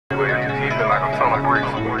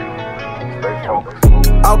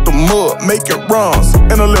Out the mud, making runs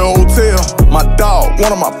in a little hotel. My dog,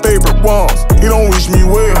 one of my favorite ones. He don't wish me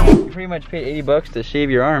well. You pretty much paid 80 bucks to shave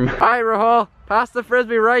your arm. All right, Rahul, pass the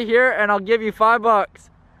frisbee right here, and I'll give you $5.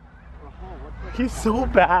 He's so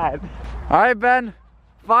bad. All right, Ben,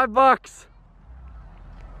 $5.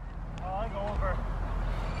 I'll go over.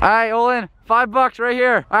 All right, Olin, $5 right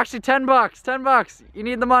here. Actually, $10. $10. You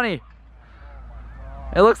need the money.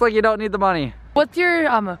 It looks like you don't need the money. What's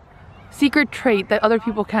your secret trait that other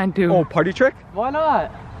people can't do? Oh, party trick? Why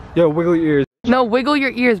not? Yo, wiggle your ears. No, wiggle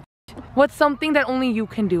your ears. What's something that only you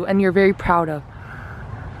can do and you're very proud of?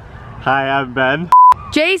 Hi, I'm Ben.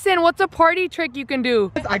 Jason, what's a party trick you can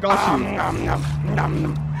do? I got you.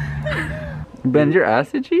 Ben, your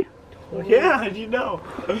ass itchy? Yeah, how'd you know?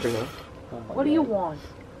 What do you want?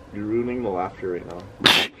 You're ruining the laughter right now.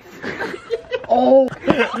 Oh!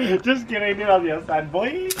 Just kidding, dude, on the outside,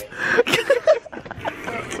 boy.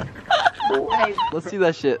 Let's see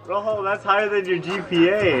that shit. Bro, that's higher than your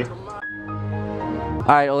GPA. All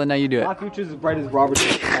right, Olin, now you do it. My future's as bright as Robert's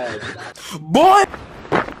head. Boy!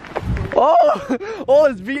 Oh! Oh,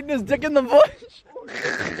 he's beating his dick in the bush.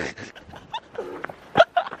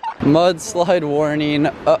 Mudslide warning.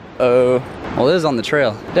 Uh-oh. Well, this is on the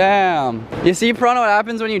trail. Damn. You see, Prono, what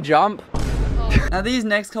happens when you jump? Now, these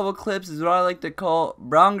next couple clips is what I like to call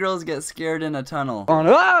brown girls get scared in a tunnel. On.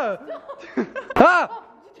 Ah! Ah!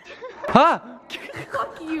 Ah!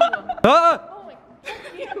 Fuck you. Ah!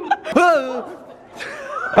 Ah!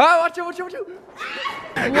 Ah, watch out, watch out, watch out!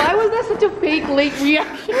 Why was that such a fake late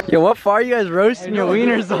reaction? Yo, what far are you guys roasting your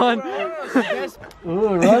wieners on?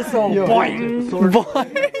 Ooh, Russell, boing,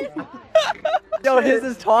 boing. Yo, his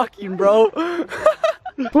is talking, bro.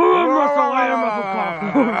 Who's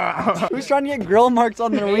trying to get grill marks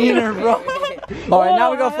on their wiener, bro? Alright,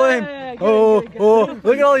 now we got flame. Oh, oh,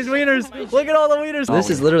 look at all these wieners. Look at all the wieners. This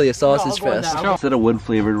is literally a sausage fest. Instead of wood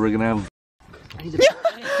flavored, we're gonna have.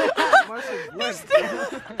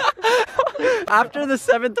 After the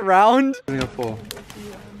 7th round,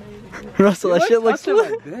 Russell, that shit looks.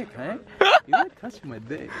 my dick, huh? You like touching my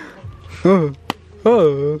dick. Oh,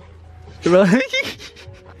 oh. Bro, I'm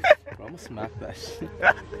gonna smack that shit.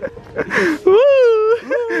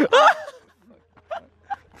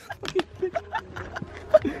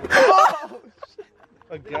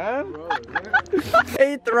 Again?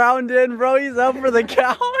 8th round in, bro. He's up for the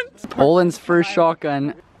count. Olin's first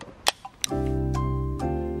shotgun.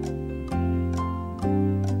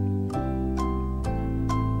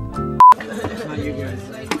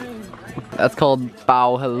 That's called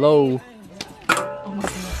bow hello.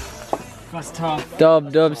 That's tough.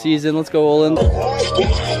 Dub season. Let's go, Olin.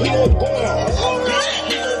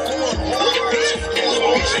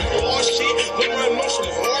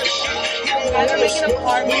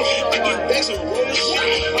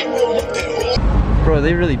 Bro,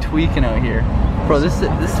 they really tweaking out here. Bro, this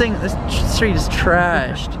street is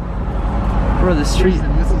trashed. Bro, the street.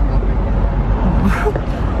 This is nothing.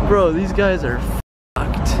 Bro, these guys are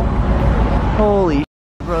fucked. Holy shit,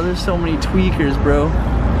 bro, there's so many tweakers, bro.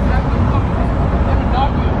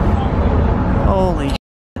 Holy shit.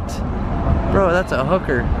 Bro, that's a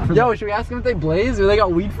hooker. Yo, should we ask them if they blaze? Or they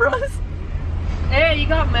got weed for us? Hey, you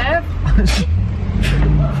got meth?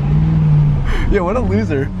 Yo, what a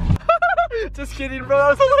loser. Just kidding, bro,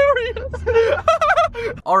 that was hilarious.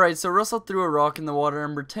 Alright, so Russell threw a rock in the water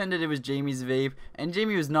and pretended it was Jamie's vape, and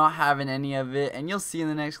Jamie was not having any of it, and you'll see in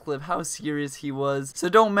the next clip how serious he was, so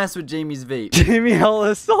don't mess with Jamie's vape. Jamie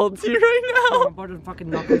hella salty right now. I'm about to fucking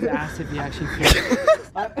knock his ass if you actually feel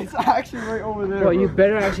It's actually right over there. Bro, you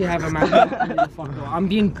better actually have a man. I'm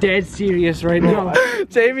being dead serious right now.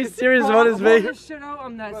 Jamie's serious about his vape. This shit out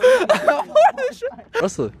on that.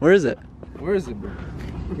 Russell, where is it? Where is it, bro?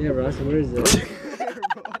 Yeah, Russell, where is it?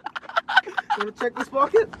 Wanna check this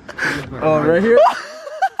pocket? Oh, right here?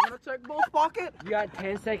 Wanna check both pocket? You got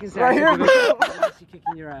 10 seconds Right here, bro. I'm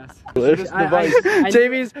kicking your ass.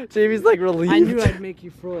 Jamie's like relieved. I knew I'd make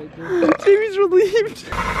you throw it, dude. Jamie's relieved.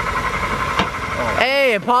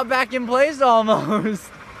 Hey, it popped back in place almost.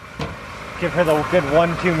 Give her the good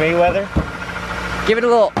 1-2 Mayweather. Give it a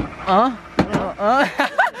little,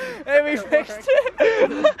 Hey, we fixed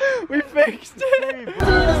it. We fixed it.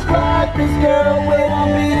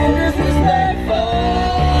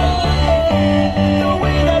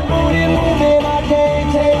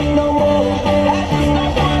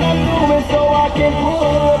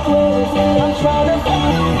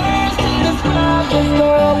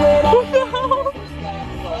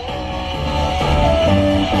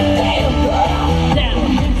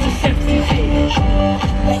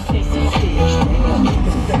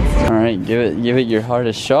 All right, give it. Give it your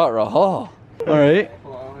hardest shot, Rahul. Alright.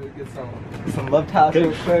 Some love taps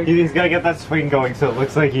real quick. He's gotta get that swing going so it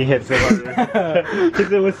looks like he hits it harder.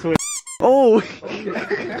 Hits it with swing. Oh!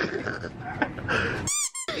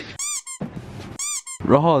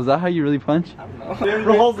 Rahul, is that how you really punch?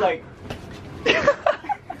 Rahul's like...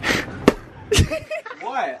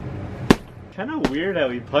 What? Kinda weird how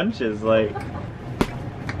he punches, like...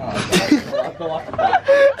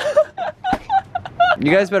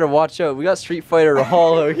 You guys better watch out. We got Street Fighter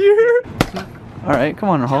Rahul out here. Alright, come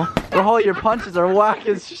on, Rahul. Rahul, your punches are whack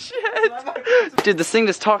as shit. Dude, this thing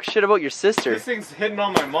just talks shit about your sister. This thing's hitting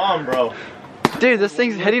on my mom, bro. Dude, this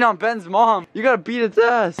thing's hitting on Ben's mom. You gotta beat its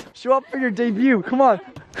ass. Show up for your debut. Come on.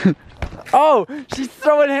 Oh, she's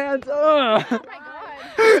throwing hands. Oh my god.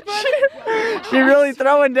 She really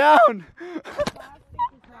throwing down.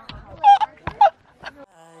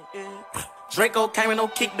 Draco came with no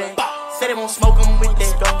kickback. Said they won't smoke 'em with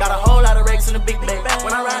that. Got a whole lot of racks in the big bag.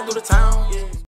 When I ride through the town,